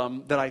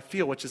problem that I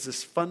feel, which is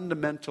this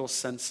fundamental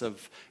sense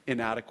of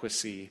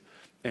inadequacy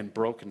and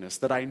brokenness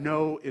that I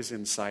know is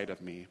inside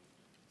of me.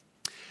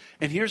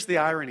 And here's the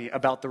irony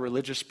about the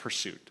religious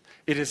pursuit.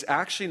 It is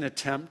actually an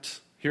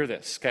attempt, hear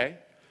this, okay?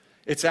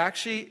 It's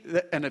actually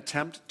an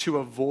attempt to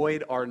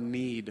avoid our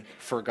need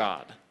for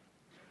God.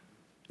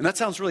 And that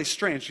sounds really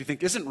strange. You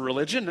think, isn't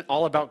religion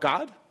all about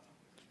God?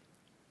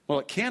 Well,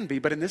 it can be,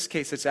 but in this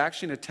case, it's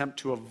actually an attempt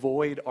to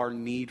avoid our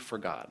need for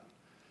God.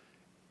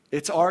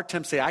 It's our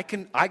attempt to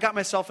say, I got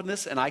myself in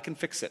this and I can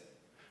fix it.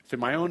 Through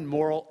my own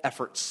moral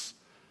efforts,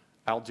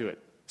 I'll do it.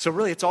 So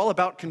really, it's all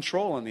about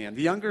control in the end.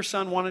 The younger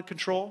son wanted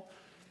control,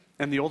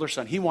 and the older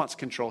son, he wants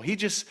control. He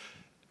just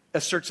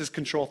asserts his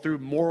control through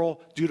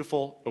moral,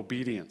 dutiful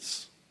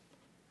obedience.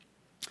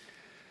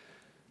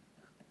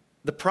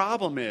 The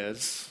problem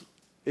is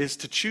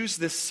to choose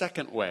this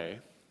second way,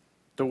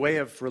 the way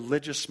of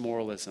religious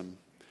moralism,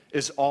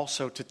 is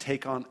also to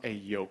take on a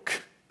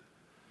yoke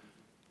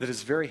that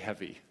is very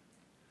heavy,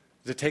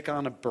 to take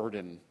on a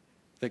burden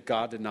that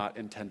God did not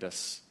intend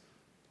us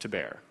to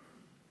bear.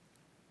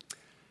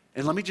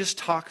 And let me just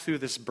talk through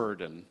this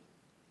burden,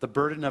 the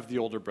burden of the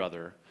older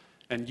brother,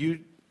 and you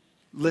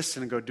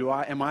listen and go,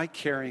 am I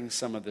carrying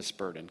some of this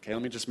burden? Okay,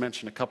 let me just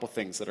mention a couple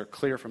things that are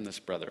clear from this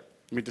brother.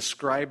 Let me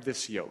describe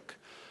this yoke.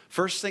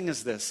 First thing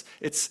is this,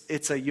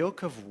 it's a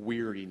yoke of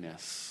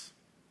weariness.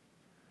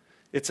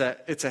 It's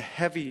a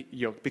heavy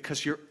yoke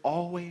because you're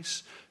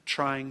always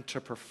trying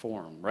to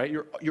perform, right?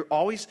 You're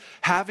always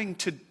having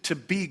to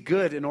be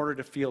good in order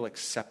to feel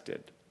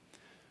accepted.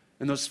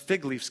 And those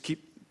fig leaves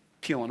keep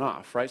peeling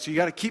off, right? So you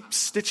got to keep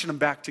stitching them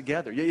back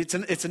together. It's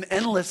an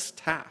endless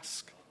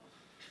task.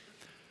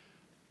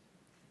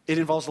 It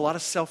involves a lot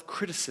of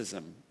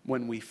self-criticism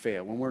when we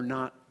fail, when we're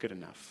not good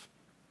enough.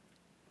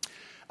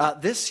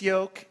 This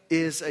yoke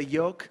is a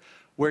yoke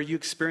where you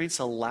experience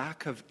a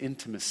lack of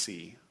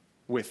intimacy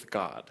with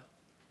God.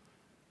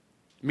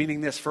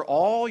 Meaning this, for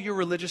all your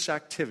religious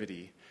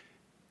activity,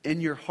 in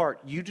your heart,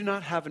 you do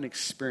not have an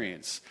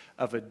experience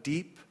of a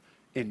deep,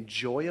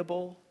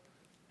 enjoyable,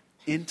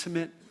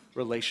 intimate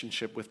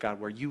relationship with God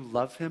where you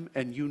love Him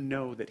and you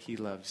know that He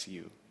loves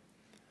you.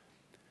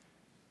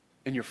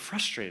 And you're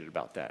frustrated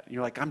about that.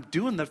 You're like, I'm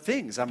doing the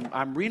things.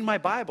 I'm reading my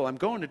Bible. I'm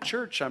going to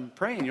church. I'm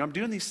praying. I'm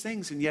doing these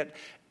things. And yet,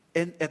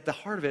 at the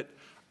heart of it,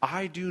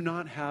 I do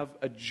not have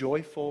a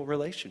joyful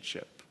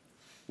relationship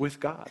with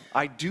God.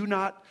 I do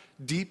not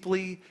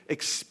deeply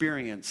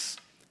experience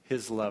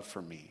His love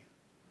for me.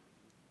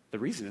 The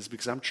reason is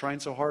because I'm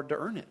trying so hard to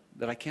earn it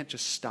that I can't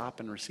just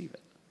stop and receive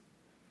it.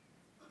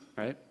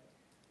 Right?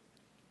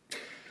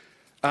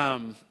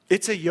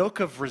 It's a yoke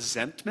of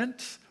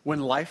resentment when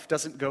life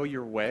doesn't go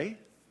your way.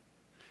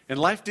 And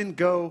life didn't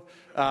go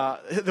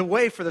the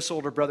way for this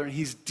older brother, and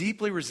he's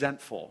deeply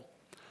resentful.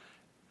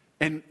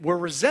 And we're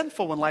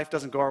resentful when life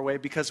doesn't go our way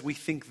because we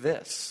think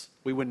this.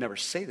 We would never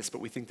say this, but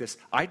we think this.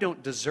 I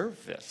don't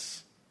deserve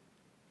this.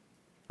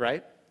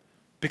 Right?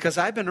 Because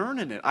I've been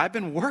earning it. I've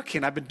been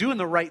working. I've been doing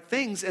the right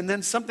things. And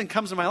then something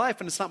comes in my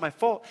life and it's not my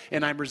fault.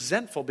 And I'm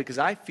resentful because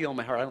I feel in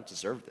my heart, I don't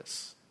deserve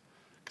this.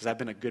 Because I've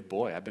been a good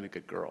boy. I've been a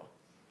good girl.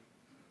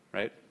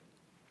 Right?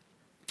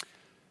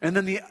 And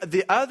then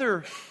the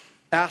other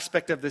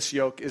aspect of this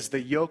yoke is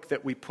the yoke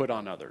that we put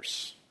on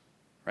others.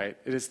 Right?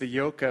 It is the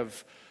yoke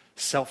of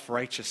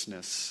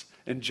self-righteousness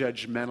and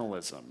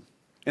judgmentalism.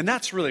 And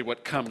that's really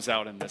what comes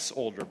out in this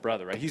older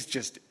brother, right? He's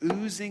just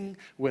oozing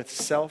with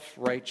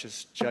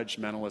self-righteous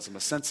judgmentalism,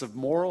 a sense of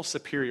moral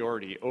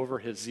superiority over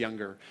his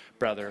younger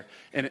brother,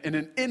 and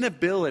an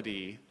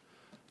inability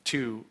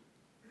to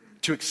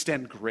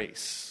extend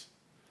grace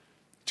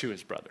to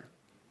his brother.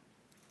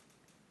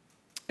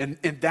 And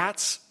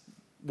that's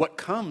what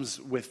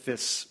comes with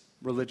this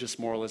religious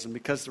moralism,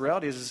 because the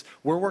reality is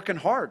we're working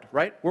hard,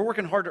 right? We're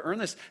working hard to earn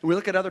this. And we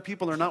look at other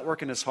people, they're not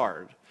working as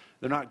hard.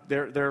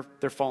 They're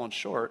falling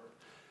short.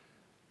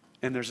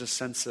 And there's a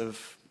sense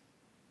of,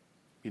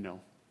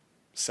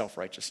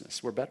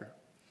 self-righteousness. We're better.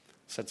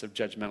 Sense of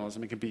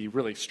judgmentalism. It can be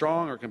really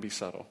strong or it can be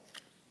subtle.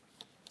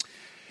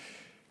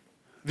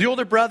 The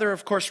older brother,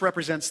 of course,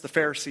 represents the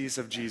Pharisees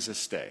of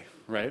Jesus' day,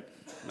 right?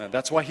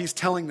 That's why he's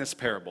telling this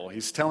parable.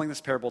 He's telling this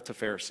parable to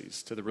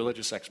Pharisees, to the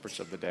religious experts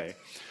of the day.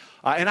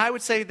 And I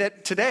would say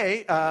that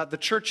today, the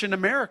church in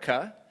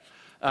America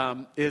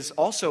is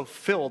also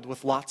filled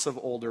with lots of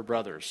older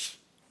brothers,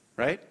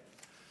 right?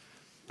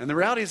 And the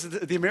reality is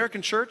that the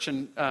American church,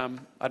 and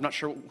I'm not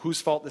sure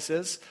whose fault this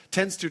is,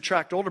 tends to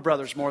attract older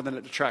brothers more than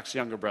it attracts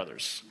younger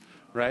brothers,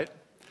 right?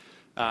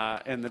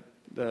 And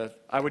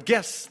I would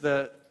guess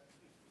the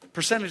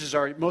percentages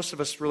are most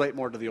of us relate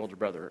more to the older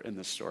brother in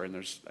this story, and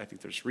I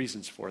think there's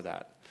reasons for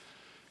that.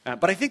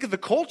 But I think of the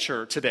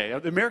culture today,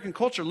 the American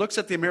culture looks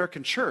at the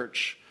American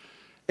church,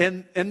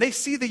 and they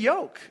see the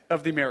yoke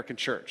of the American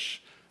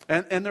church.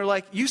 And they're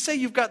like, you say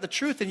you've got the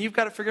truth and you've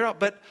got it figured out,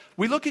 but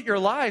we look at your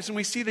lives and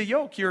we see the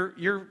yoke.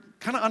 You're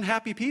kind of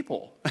unhappy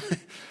people.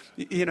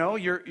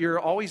 You're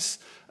always,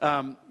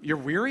 you're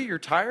weary, you're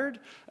tired.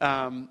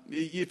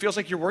 It feels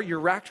like you're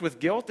racked with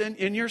guilt,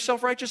 and you're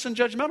self-righteous and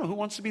judgmental. Who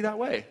wants to be that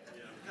way?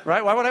 Yeah.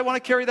 Right? Why would I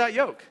want to carry that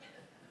yoke?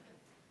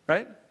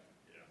 Right?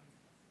 Yeah.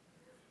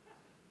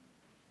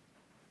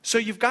 So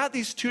you've got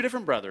these two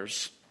different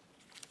brothers.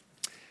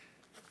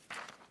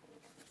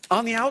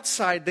 On the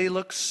outside, they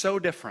look so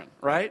different,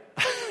 right?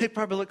 They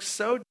probably look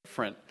so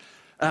different.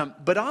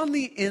 But on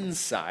the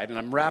inside, and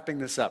I'm wrapping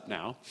this up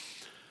now,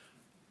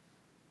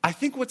 I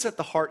think what's at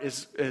the heart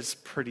is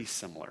pretty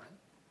similar.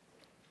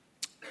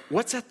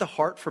 What's at the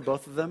heart for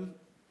both of them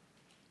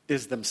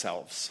is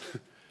themselves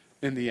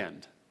in the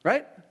end,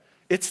 right?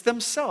 It's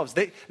themselves.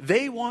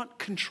 They want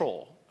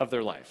control of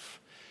their life.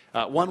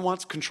 One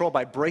wants control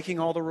by breaking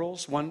all the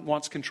rules. One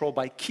wants control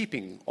by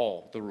keeping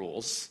all the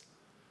rules.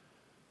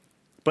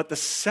 But the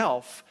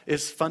self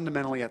is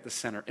fundamentally at the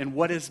center. And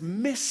what is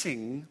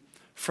missing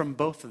from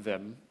both of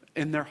them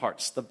in their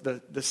hearts,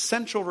 the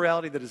central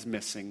reality that is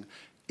missing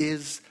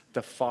is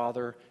the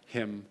Father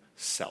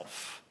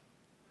himself.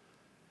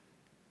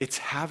 It's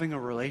having a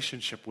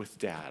relationship with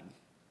Dad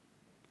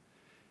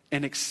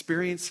and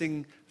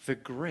experiencing the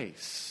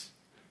grace,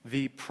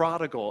 the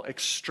prodigal,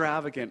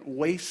 extravagant,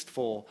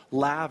 wasteful,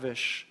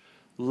 lavish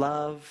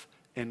love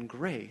and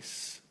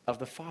grace of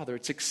the Father.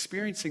 It's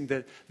experiencing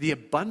the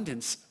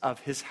abundance of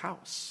his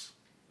house.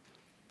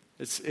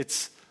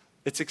 It's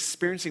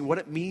experiencing what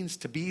it means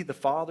to be the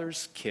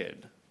Father's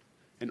kid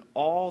and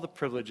all the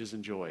privileges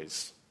and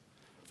joys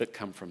that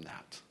come from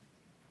that.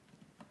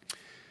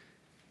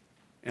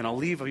 And I'll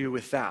leave you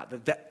with that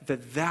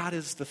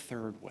is the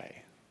third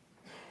way.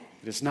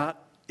 It is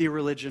not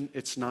irreligion,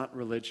 it's not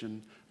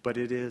religion, but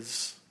it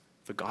is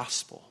the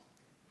gospel.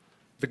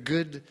 The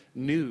good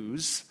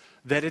news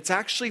that it's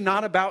actually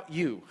not about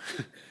you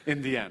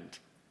in the end.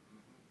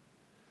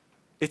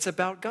 It's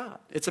about God.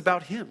 It's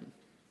about him.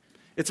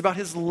 It's about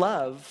his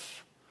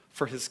love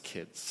for his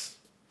kids.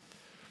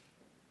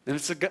 And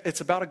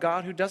it's about a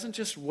God who doesn't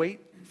just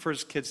wait for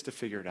his kids to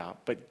figure it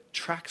out, but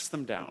tracks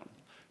them down,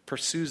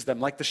 pursues them,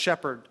 like the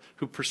shepherd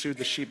who pursued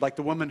the sheep, like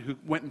the woman who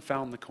went and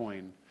found the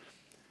coin,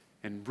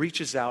 and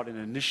reaches out and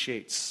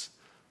initiates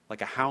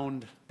like a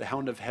hound, the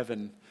hound of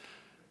heaven,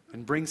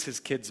 and brings his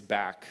kids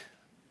back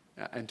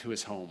into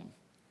his home.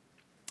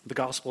 The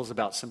gospel is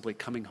about simply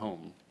coming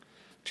home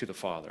to the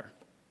Father.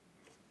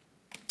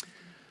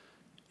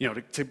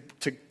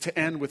 To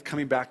end with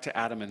coming back to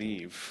Adam and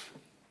Eve.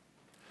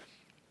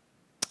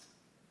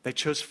 They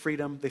chose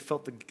freedom. They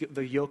felt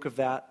the yoke of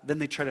that. Then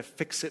they try to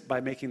fix it by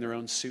making their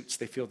own suits.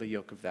 They feel the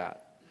yoke of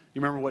that.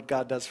 You remember what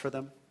God does for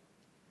them?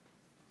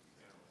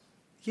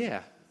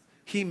 Yeah.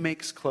 He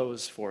makes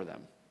clothes for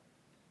them.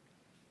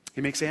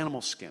 He makes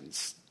animal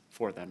skins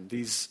for them.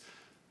 These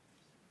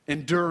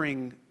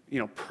enduring,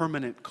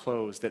 permanent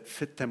clothes that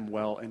fit them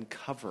well and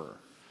cover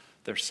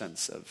their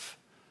sense of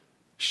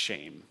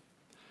shame.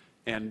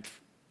 And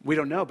we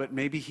don't know, but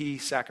maybe he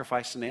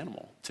sacrificed an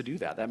animal to do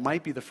that. That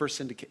might be the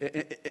first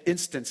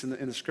instance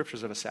in the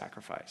scriptures of a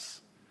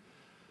sacrifice.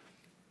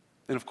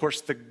 And of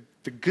course, the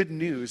good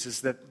news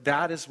is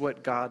that is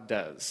what God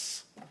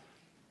does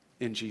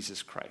in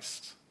Jesus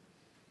Christ,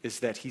 is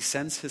that he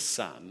sends his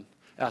son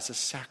as a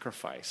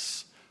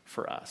sacrifice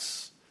for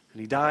us. And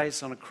he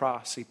dies on a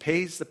cross. He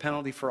pays the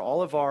penalty for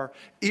all of our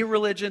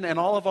irreligion and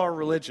all of our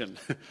religion.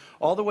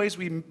 All the ways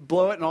we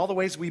blow it and all the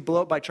ways we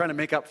blow it by trying to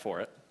make up for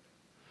it.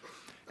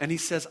 And he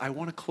says, I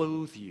want to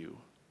clothe you.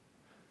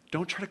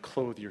 Don't try to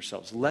clothe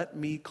yourselves. Let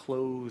me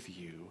clothe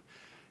you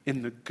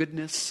in the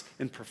goodness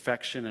and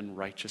perfection and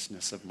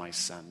righteousness of my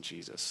son,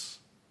 Jesus.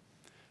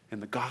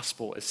 And the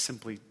gospel is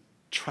simply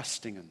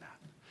trusting in that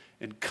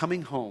and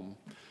coming home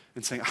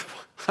and saying,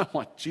 I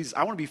want Jesus.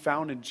 I want to be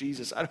found in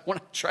Jesus. I don't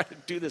want to try to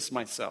do this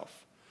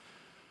myself.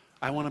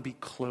 I want to be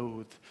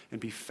clothed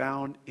and be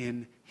found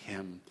in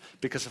him.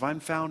 Because if I'm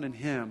found in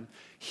him,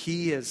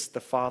 he is the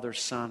Father's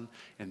son,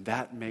 and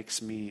that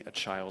makes me a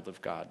child of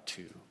God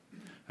too.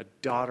 A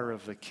daughter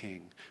of the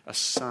King, a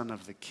son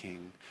of the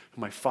King.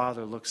 My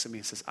Father looks at me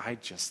and says, I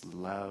just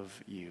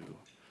love you.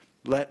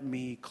 Let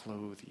me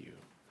clothe you.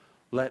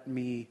 Let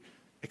me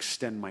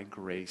extend my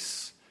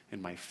grace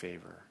and my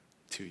favor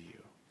to you.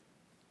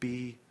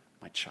 Be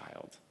my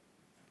child.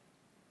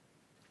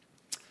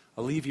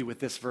 I'll leave you with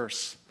this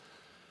verse.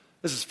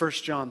 This is 1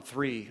 John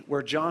 3,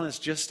 where John is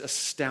just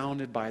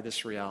astounded by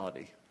this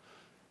reality.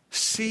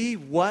 See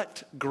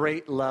what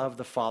great love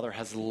the Father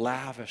has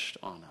lavished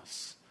on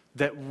us,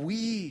 that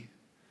we,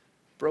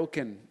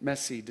 broken,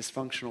 messy,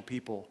 dysfunctional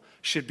people,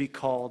 should be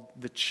called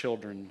the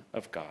children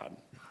of God.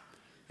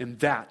 And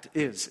that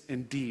is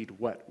indeed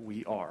what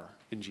we are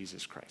in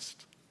Jesus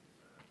Christ.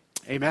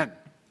 Amen.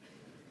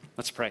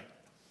 Let's pray.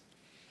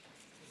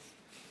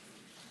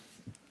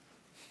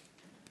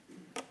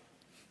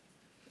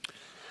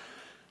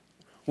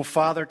 Well,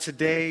 Father,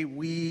 today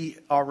we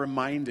are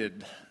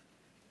reminded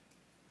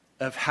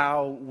of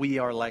how we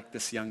are like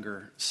this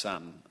younger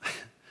son,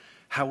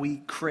 how we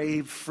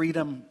crave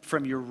freedom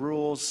from your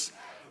rules,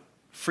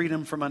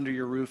 freedom from under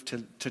your roof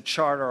to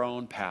chart our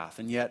own path.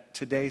 And yet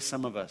today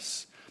some of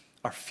us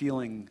are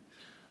feeling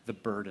the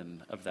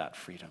burden of that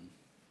freedom.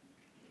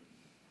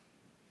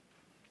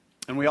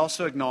 And we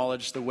also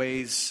acknowledge the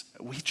ways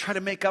we try to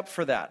make up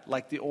for that,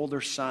 like the older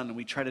son.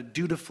 We try to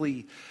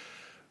dutifully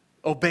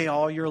obey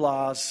all your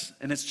laws,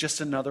 and it's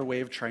just another way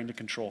of trying to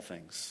control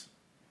things.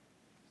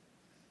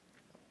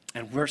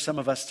 And where some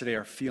of us today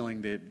are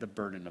feeling the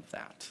burden of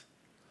that.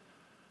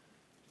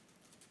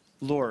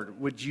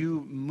 Lord, would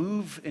you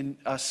move in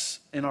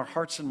us, in our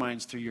hearts and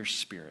minds through your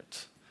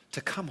Spirit,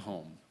 to come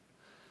home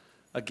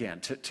again,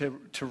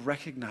 to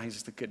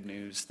recognize the good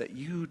news that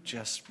you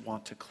just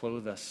want to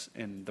clothe us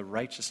in the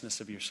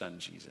righteousness of your Son,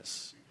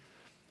 Jesus.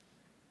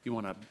 You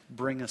want to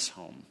bring us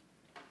home.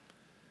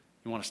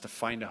 You want us to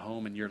find a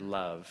home in your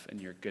love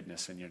and your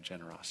goodness and your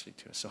generosity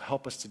to us. So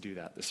help us to do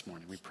that this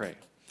morning, we pray.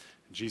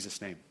 In Jesus'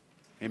 name,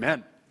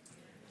 amen.